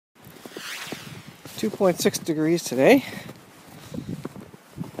2.6 degrees today,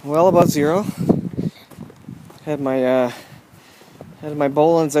 well above zero. Had my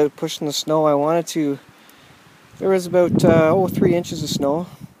bolins out pushing the snow. There was about 3 inches of snow,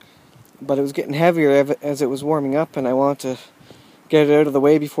 but it was getting heavier as it was warming up, and I wanted to get it out of the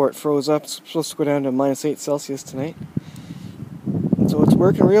way before it froze up. It's supposed to go down to -8 Celsius tonight, and so it's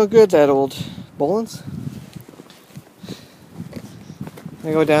working real good, that old bolins. I'm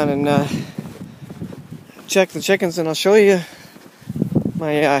gonna go down and check the chickens, and I'll show you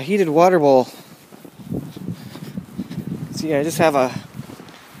my heated water bowl. See, I just have a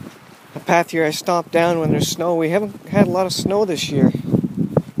path here I stomp down when there's snow. We haven't had a lot of snow this year.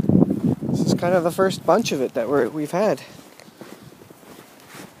 This is kind of the first bunch of it that we've had.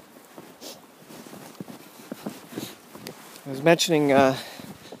 I was mentioning on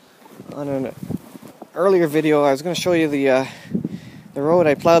an earlier video, I was going to show you the road.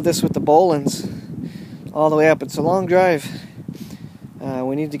 I plowed this with the bolins all the way up. It's a long drive.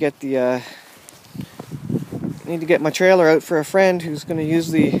 We need to get my trailer out for a friend who's going to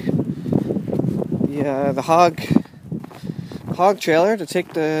use the hog trailer to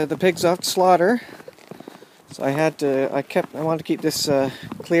take the pigs off to slaughter. So I wanted to keep this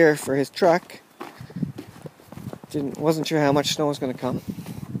clear for his truck. Wasn't sure how much snow was going to come.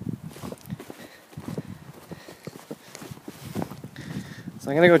 So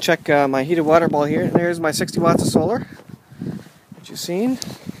I'm going to go check my heated water ball here. There's my 60 watts of solar, which you've seen.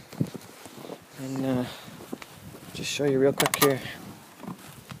 And just show you real quick here.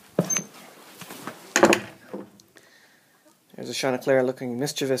 There's a Chanticleer looking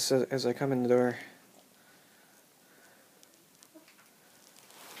mischievous as I come in the door.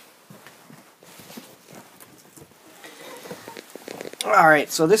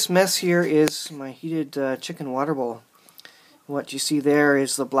 Alright, so this mess here is my heated chicken water bowl. What you see there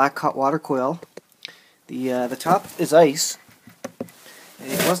is the black hot water coil. The top is ice.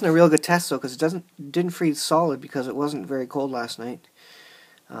 It wasn't a real good test though, because it didn't freeze solid because it wasn't very cold last night.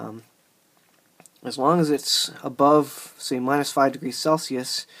 As long as it's above, say, -5 degrees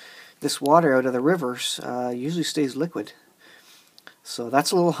Celsius, this water out of the rivers usually stays liquid. So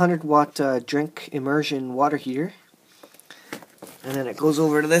that's a little 100-watt drink immersion water heater. And then it goes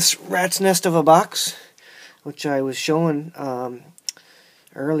over to this rat's nest of a box, which I was showing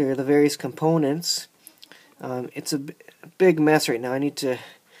earlier, the various components. It's a big mess right now. I need to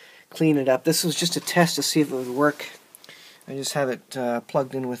clean it up. This was just a test to see if it would work. I just have it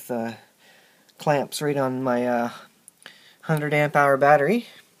plugged in with clamps right on my 100 amp hour battery.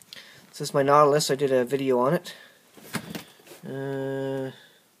 This is my Nautilus. I did a video on it.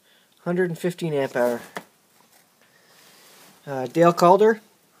 115 amp hour. Dale Calder.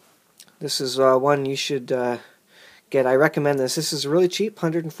 This is one you should get. I recommend this. This is really cheap,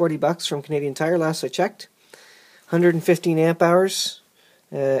 $140 from Canadian Tire last I checked. 115 amp hours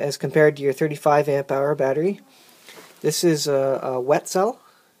as compared to your 35 amp hour battery. This is a wet cell,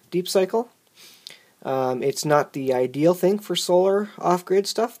 deep cycle. It's not the ideal thing for solar off-grid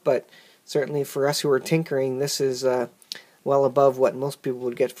stuff, but certainly for us who are tinkering, this is well above what most people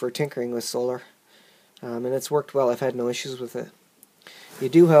would get for tinkering with solar. And it's worked well. I've had no issues with it. You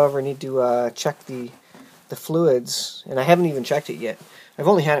do, however, need to check the fluids, and I haven't even checked it yet. I've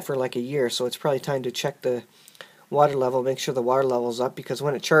only had it for like a year, so it's probably time to check the water level, make sure the water level's up, because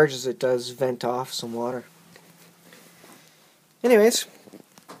when it charges it does vent off some water. Anyways,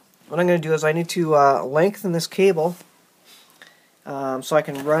 what I'm going to do is I need to lengthen this cable so I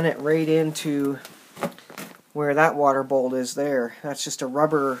can run it right into where that water bowl is there. That's just a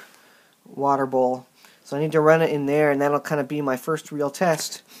rubber water bowl. So I need to run it in there, and that'll kind of be my first real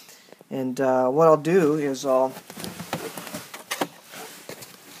test. And what I'll do is so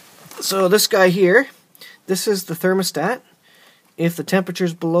this guy here, this is the thermostat. If the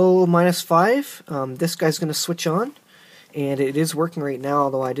temperature's below -5, this guy's going to switch on. And it is working right now,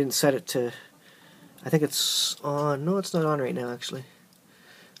 although I didn't set it to... I think it's on. No, it's not on right now, actually.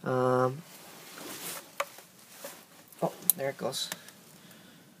 Oh, there it goes.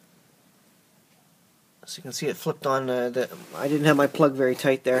 So you can see it flipped on. I didn't have my plug very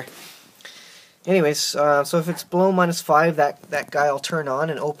tight there. Anyways, so if it's below -5, that guy will turn on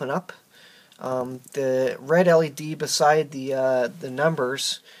and open up. The red LED beside the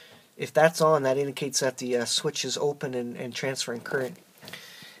numbers, if that's on, that indicates that the switch is open and transferring current.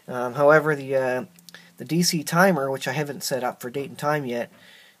 However, the DC timer, which I haven't set up for date and time yet,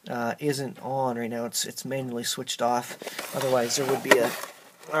 isn't on right now. It's manually switched off. Otherwise, there would be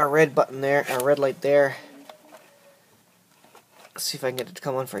a red button there, a red light there. Let's see if I can get it to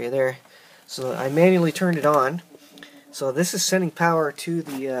come on for you there. So I manually turned it on. So this is sending power to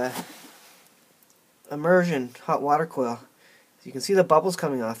the immersion hot water coil. You can see the bubbles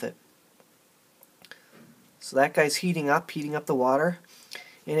coming off it. So that guy's heating up the water,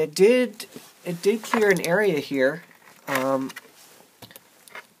 and it did clear an area here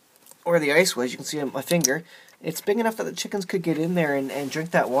where the ice was. You can see it on my finger. It's big enough that the chickens could get in there and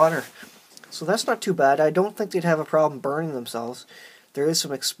drink that water. So that's not too bad. I don't think they'd have a problem burning themselves. There is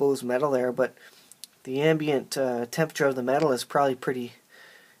some exposed metal there, but the ambient temperature of the metal is probably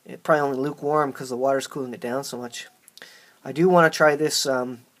only lukewarm because the water's cooling it down so much. I do want to try this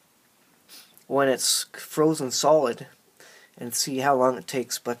when it's frozen solid and see how long it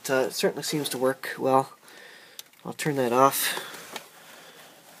takes, but it certainly seems to work well. I'll turn that off.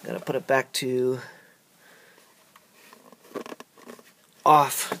 Gotta put it back to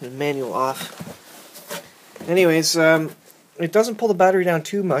off, the manual off. Anyways, it doesn't pull the battery down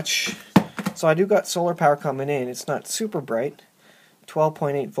too much, so I do got solar power coming in. It's not super bright,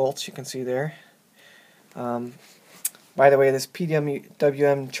 12.8 volts you can see there. By the way, this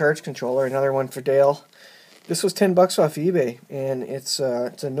PWM charge controller, another one for Dale, this was $10 off eBay, and it's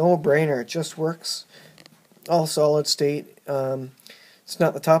a no-brainer. It just works, all solid state. It's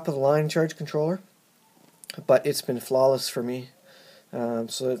not the top of the line charge controller, but it's been flawless for me.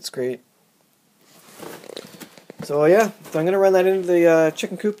 So that's great. So yeah, so I'm going to run that into the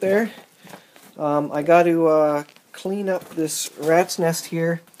chicken coop there. I got to clean up this rat's nest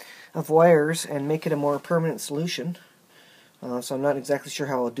here of wires and make it a more permanent solution. So I'm not exactly sure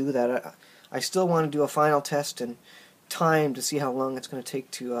how I'll do that. I still want to do a final test and time to see how long it's going to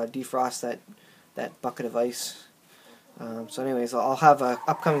take to defrost that bucket of ice. So anyways, I'll have an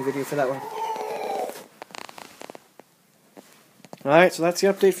upcoming video for that one. Alright, so that's the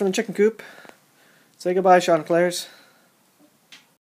update from the chicken coop. Say goodbye, Sean Clares.